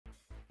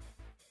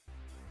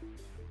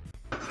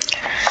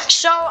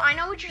I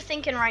know what you're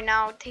thinking right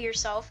now to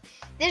yourself.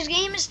 This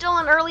game is still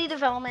in early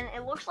development.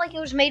 It looks like it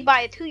was made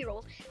by a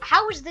 2-year-old.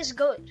 How is this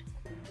good?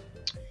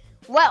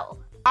 Well,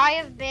 I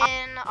have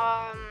been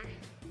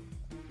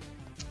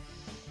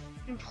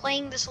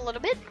playing this a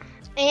little bit,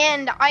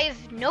 and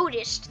I've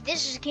noticed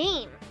this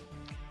game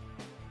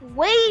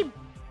way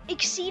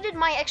exceeded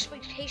my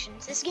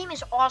expectations. This game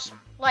is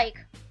awesome, like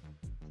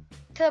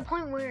to the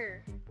point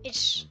where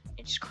it's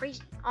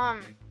crazy.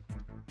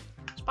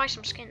 Let's buy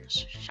some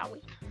skins, shall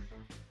we?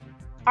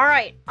 All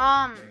right.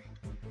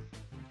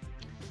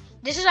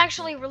 This is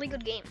actually a really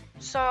good game.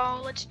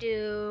 So let's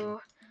go.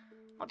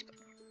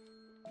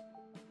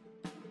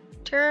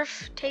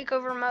 Turf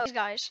takeover mode, these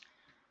guys.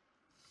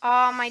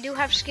 I do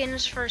have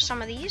skins for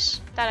some of these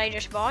that I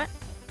just bought,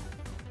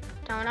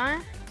 don't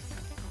I?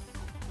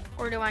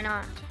 Or do I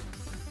not?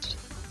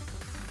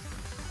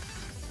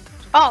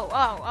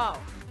 Oh.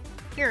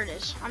 Here it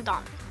is. I'm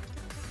done.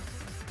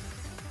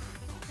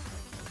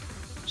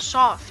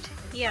 Soft,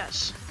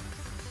 yes.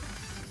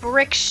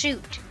 Brick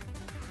suit.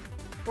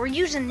 We're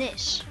using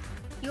this.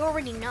 You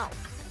already know.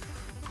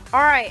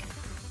 Alright.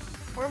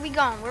 Where are we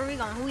going? Who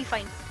are we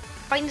fighting?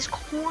 Fighting this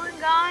corn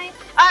guy?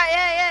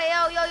 Alright,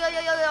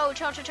 yo.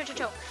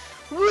 Chill.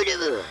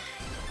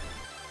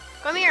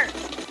 Come here.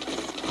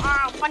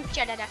 I'll punch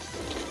you to death.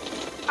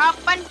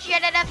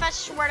 I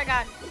swear to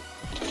God.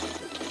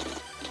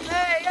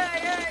 Hey,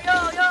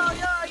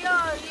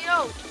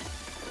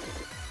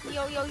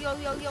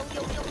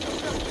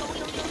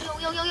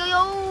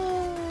 yo.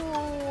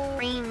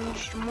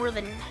 Ranged more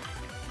than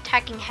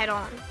attacking head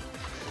on.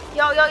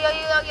 Yo.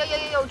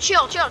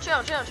 Chill.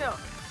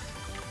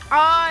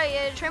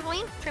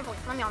 Trampoline.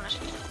 Let me on this.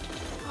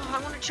 Oh, I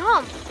want to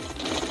jump.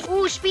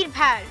 Ooh, speed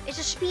pad. It's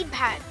a speed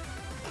pad.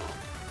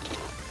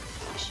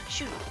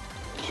 Shoot.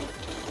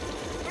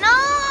 No!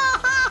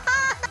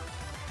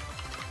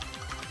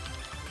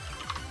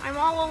 I'm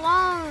all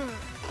alone.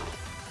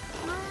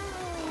 No,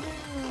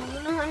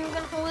 dude. I'm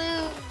gonna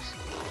lose.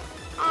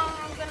 Oh,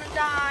 I'm gonna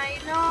die.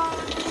 No.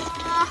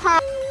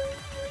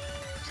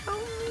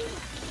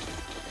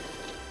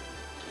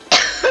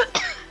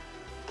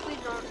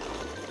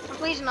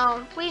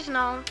 Please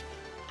no.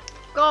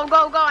 Go.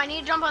 I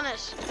need to jump on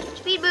this.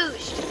 Speed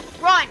boost.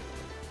 Run.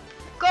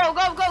 Go.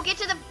 Get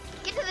to the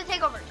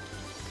takeover.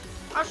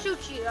 I'll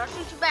shoot you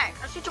back.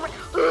 He's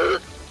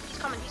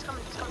coming.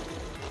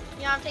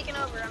 Yeah, I'm taking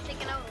over.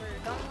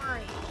 Don't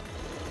worry.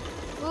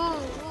 Ooh.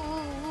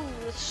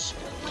 It's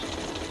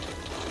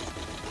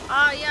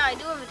yeah, I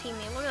do have a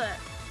teammate. Look at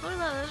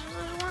that. This is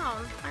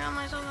wild. I got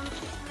myself on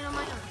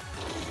my own.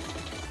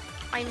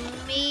 I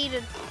made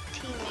a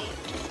teammate.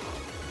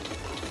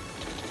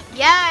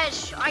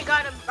 Yes, I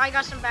got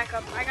some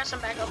backup.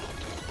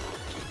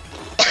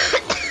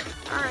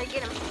 Alright,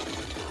 get him.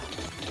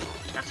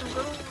 Got some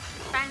good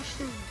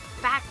old-fashioned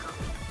backup.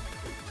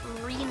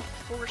 Some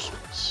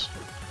reinforcements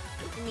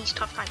in these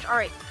tough times.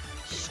 Alright,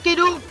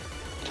 skidoo.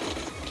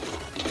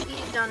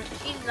 She's done.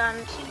 She's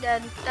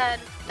dead.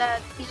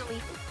 Dead.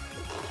 Easily.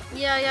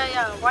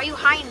 Yeah. Why are you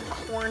hiding,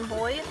 corn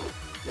boy?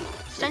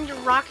 Send your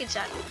rockets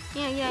at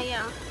me.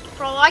 Yeah.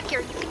 For all I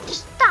care, you can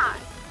just die.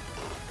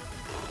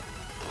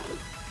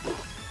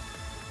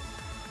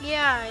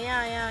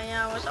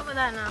 Yeah. What's up with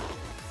that now?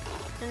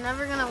 You're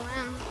never gonna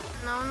win.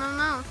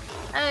 No.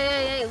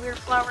 Hey, weird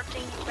flower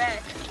thing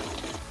back.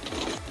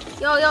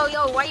 Yo,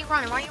 why you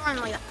running like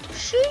that?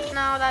 Shit.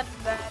 No, that's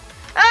bad.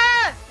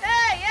 Hey,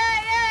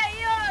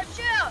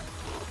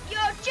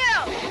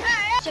 chill.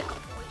 Hey. Sickle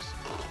boys.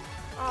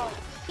 Oh,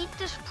 feed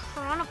this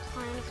piranha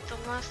plant if it's the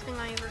last thing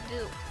I ever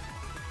do.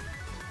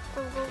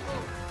 Go.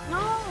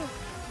 No.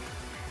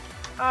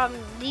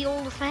 The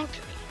old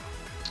factory.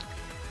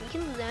 We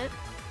can do that.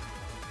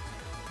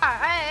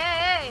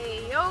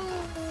 Hey, yo!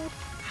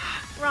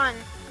 Run!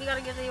 We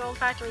gotta get to the old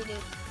factory,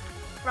 dude.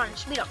 Run,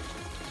 speed up.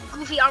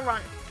 Goofy, I'll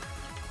run.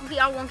 Goofy,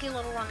 I'll wonky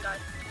little run, guy.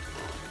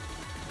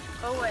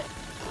 Go away.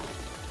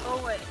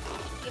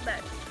 Get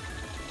back.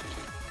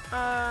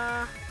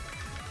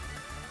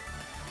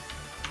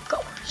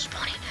 Go.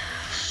 Spawning.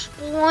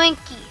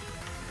 Sploinky.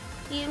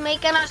 He's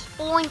making us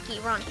sploinky.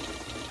 Run.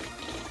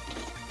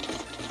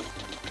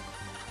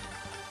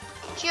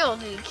 Chill,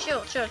 dude.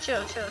 Chill.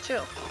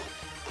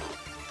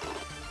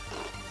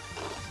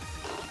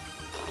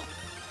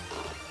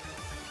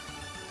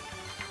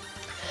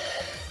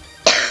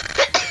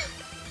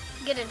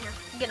 Get in here.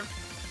 Get him.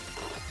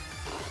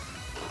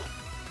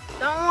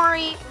 Don't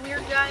worry,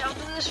 weird guy. I'll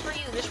do this for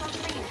you. This one's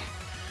for you.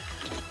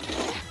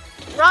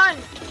 Run!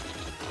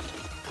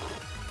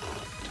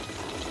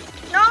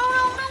 No.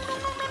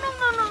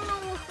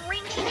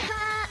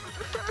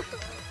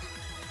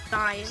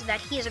 Guys, that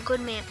he is a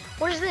good man.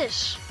 What is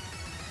this?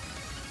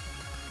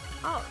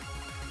 Oh.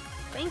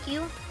 Thank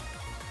you.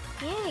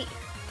 Yay.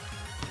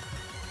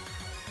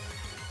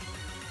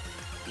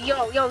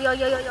 Yo.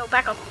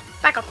 Back up.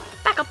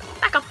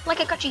 Like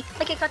a gutchy.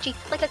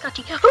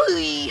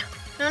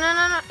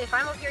 No. If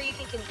I'm up here, you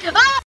can kill me.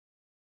 Ah!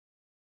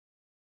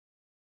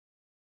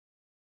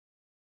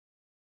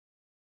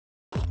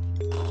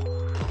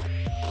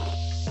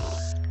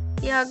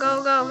 Yeah,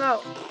 go.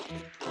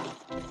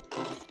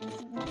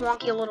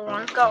 wonky little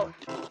one. Go.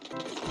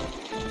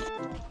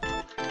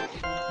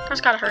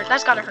 That's gotta hurt.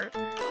 That's gotta hurt.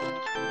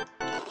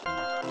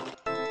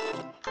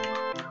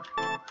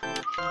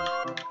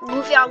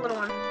 Goofy out, little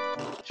one.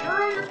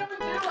 Sure, you're gonna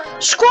do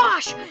it.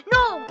 Squash!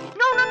 No! No,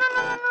 no, no,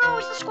 no, no, no,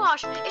 it's the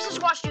squash. It's the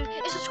squash, dude.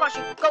 It's the squash,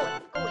 dude. Go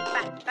away. Go away.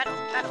 Battle.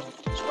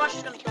 Squash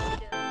is gonna kill me,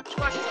 dude.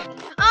 Squash is gonna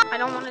kill me. I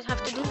don't want to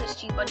have to do this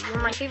to you, buddy. You're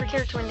my favorite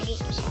character in the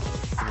games.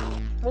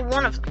 Well,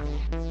 one of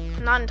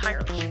them. Not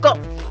entirely. Go!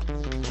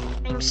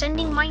 I'm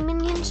sending my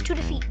minions to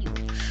defeat you.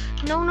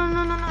 No, no,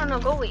 no, no, no, no.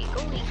 Go away.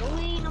 Go away. Go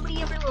away.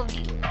 Nobody ever loved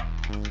you.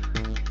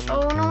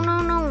 Oh, no,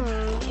 no, no.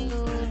 You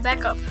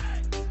back up.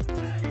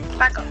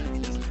 Back up.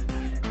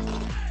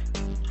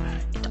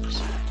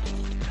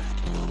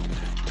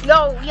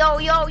 Yo.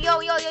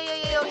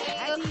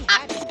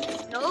 Ah.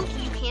 Nope,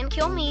 you can't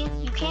kill me.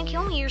 You can't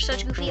kill me. You're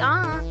such goofy.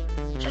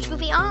 Such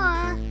goofy.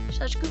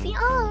 Such goofy.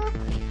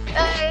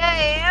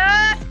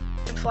 Hey.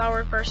 Good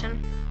flower person.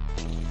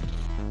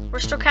 We're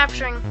still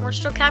capturing.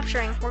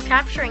 We're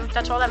capturing.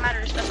 That's all that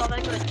matters. That's all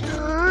that good.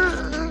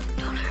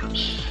 Don't hurt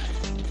me.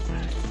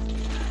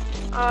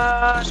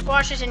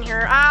 Squash is in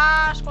here.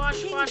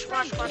 Squash. No!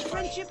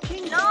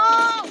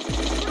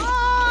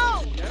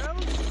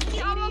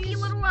 The unlucky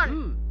little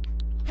one.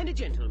 And a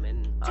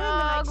gentleman.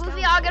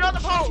 Goofy, I'll get on the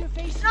pole.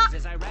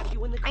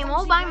 I'm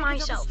all by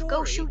myself.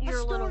 Go shoot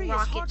your little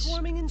rockets.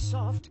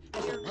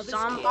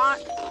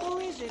 Zombot.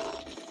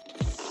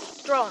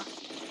 Throw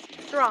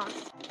him.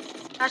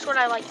 That's what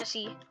I like to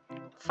see.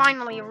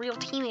 Finally, a real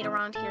teammate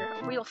around here.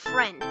 A real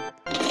friend.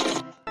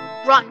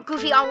 Run,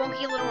 Goofy, I won't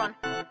little run.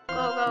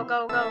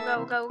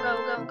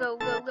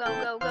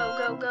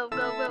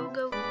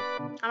 Go.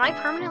 Am I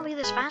permanently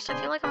this fast? I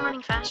feel like I'm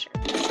running faster.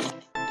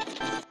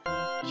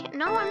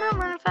 No, I'm not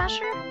running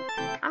faster.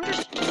 I'm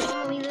just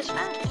normally this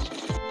fast.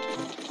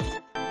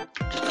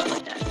 Just go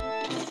like that.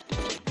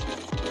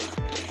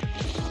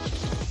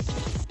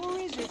 Or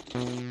is it?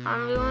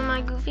 I'm doing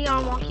my Goofy,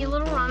 all wonky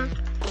little run.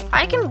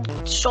 I can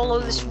solo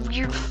this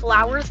weird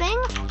flower thing.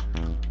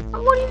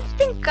 What do you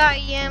think I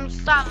am,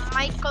 some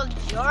Michael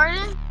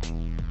Jordan?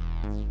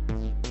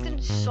 I can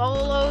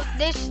solo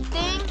this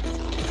thing.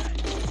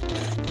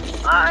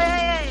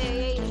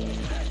 Hey.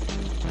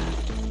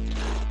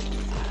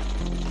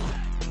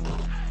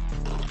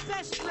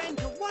 Best friend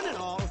to one and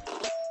all.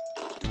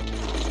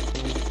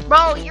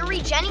 Bro, you're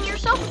regenning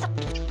yourself with the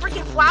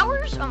freaking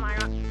flowers? Oh my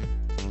god.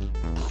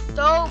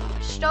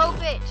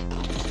 Stop it.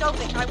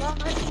 I won't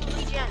let you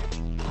regen.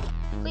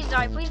 Please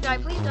die. Please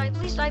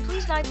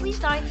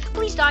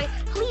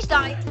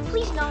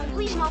no.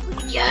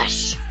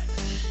 Yes!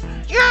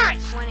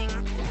 Winning.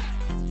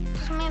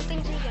 This man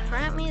thinks he can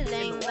hurt me?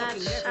 Dang,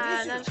 that's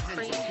sad. That's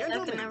crazy.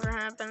 That could never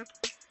happen.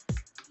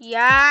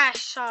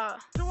 Yes! So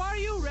are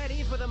you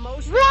ready for the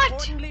most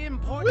What?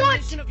 important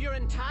mission of your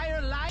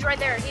entire life? He's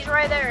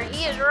right there.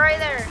 He is right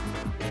there.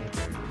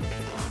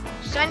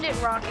 Send it,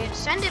 Rocket.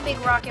 Send it, big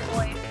Rocket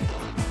boy.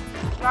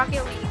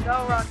 Rocket League.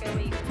 Go, Rocket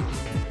League.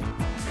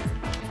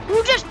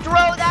 Who just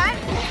throw that?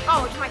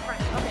 Oh, it's my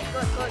friend. Okay,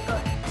 good.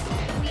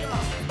 Beat him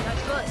up.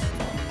 That's good.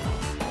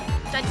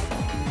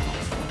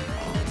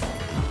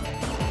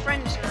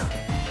 Friends now.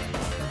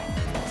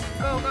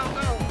 Go.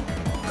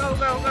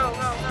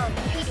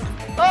 Beat him.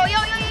 Oh, yo.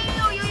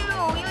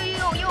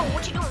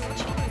 What you doing?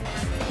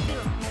 Beat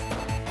him.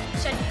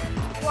 Send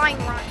flying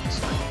rockets.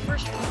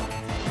 First one.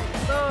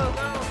 Go.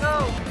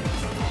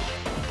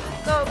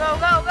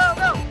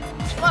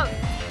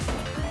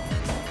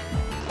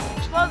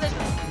 Explode this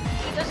one.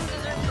 He doesn't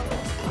deserve to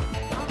live.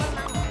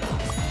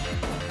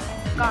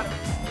 Got him.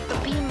 The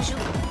Bean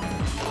Zuka.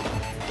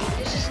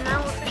 This is now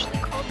officially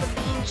called the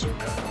Bean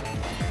Zuka.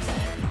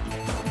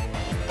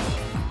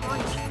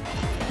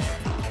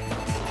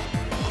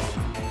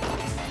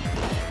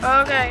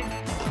 Okay.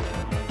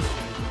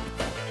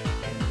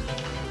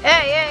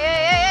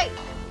 Hey.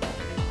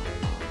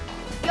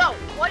 Yo,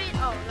 what is...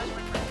 Oh, that's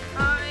my friend.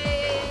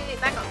 Hey,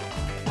 back up.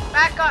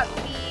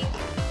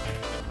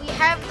 We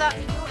have the...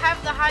 You have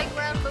the high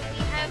ground, but we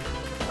have the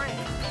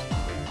friends.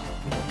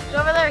 He's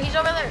over there.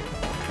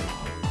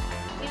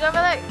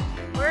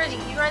 Where is he?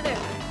 He's right there.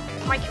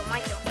 My kill.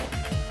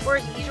 Where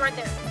is he? He's right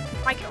there.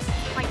 My kill.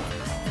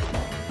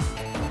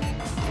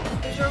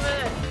 He's over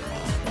there.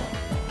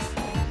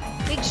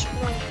 Big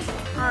spoinky.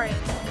 Alright.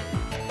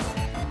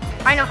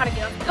 I know how to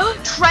get up.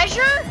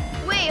 Treasure?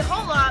 Wait,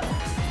 hold up.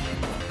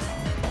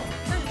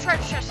 There's a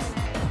treasure chest in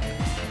there.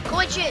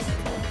 Glitch it.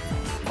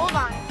 Hold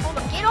on.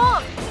 Get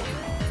up.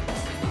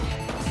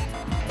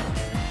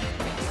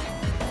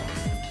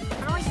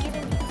 How do I get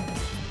in here?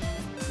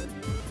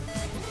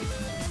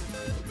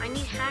 I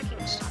need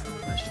hacking stuff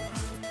first of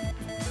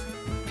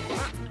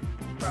all.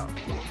 Bro.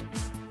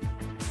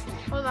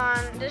 Hold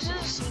on. This is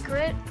a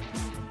secret.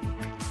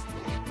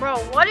 Bro,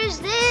 what is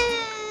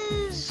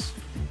this?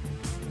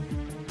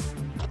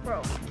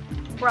 Bro.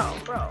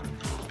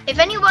 If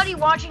anybody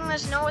watching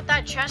this know what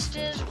that chest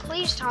is,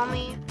 please tell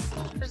me.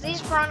 Because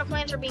these piranha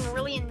plants are being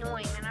really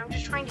annoying, and I'm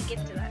just trying to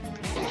get to that.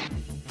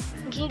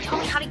 Can you tell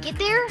me how to get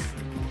there?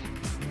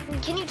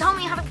 Can you tell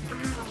me how to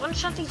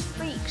one-shot these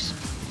freaks?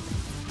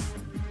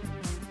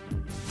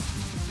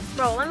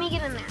 Bro, let me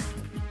get in there.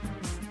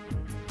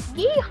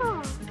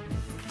 Yeehaw!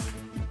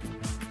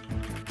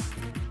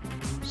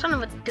 Son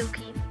of a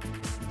dookie.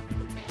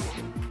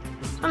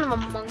 Son of a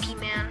monkey,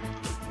 man.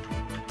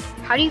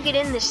 How do you get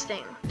in this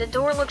thing? The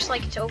door looks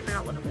like it's open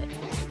a little bit.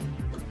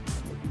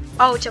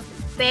 Oh, it's a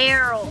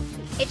barrel.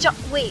 It's a,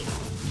 wait.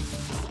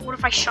 What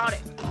if I shot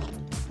it?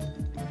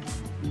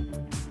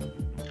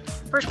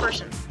 First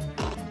person.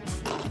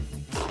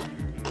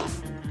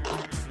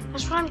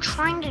 That's what I'm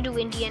trying to do,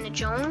 Indiana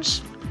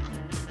Jones.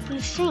 What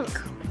do you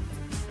think?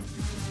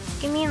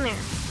 Get me in there.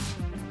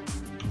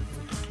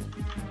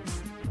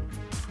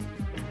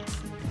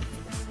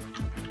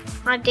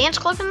 Want a dance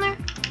club in there?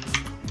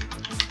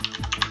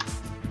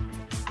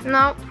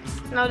 No,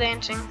 no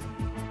dancing.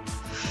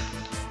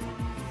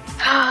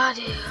 Ah,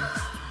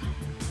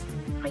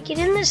 dude. I get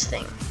in this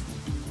thing.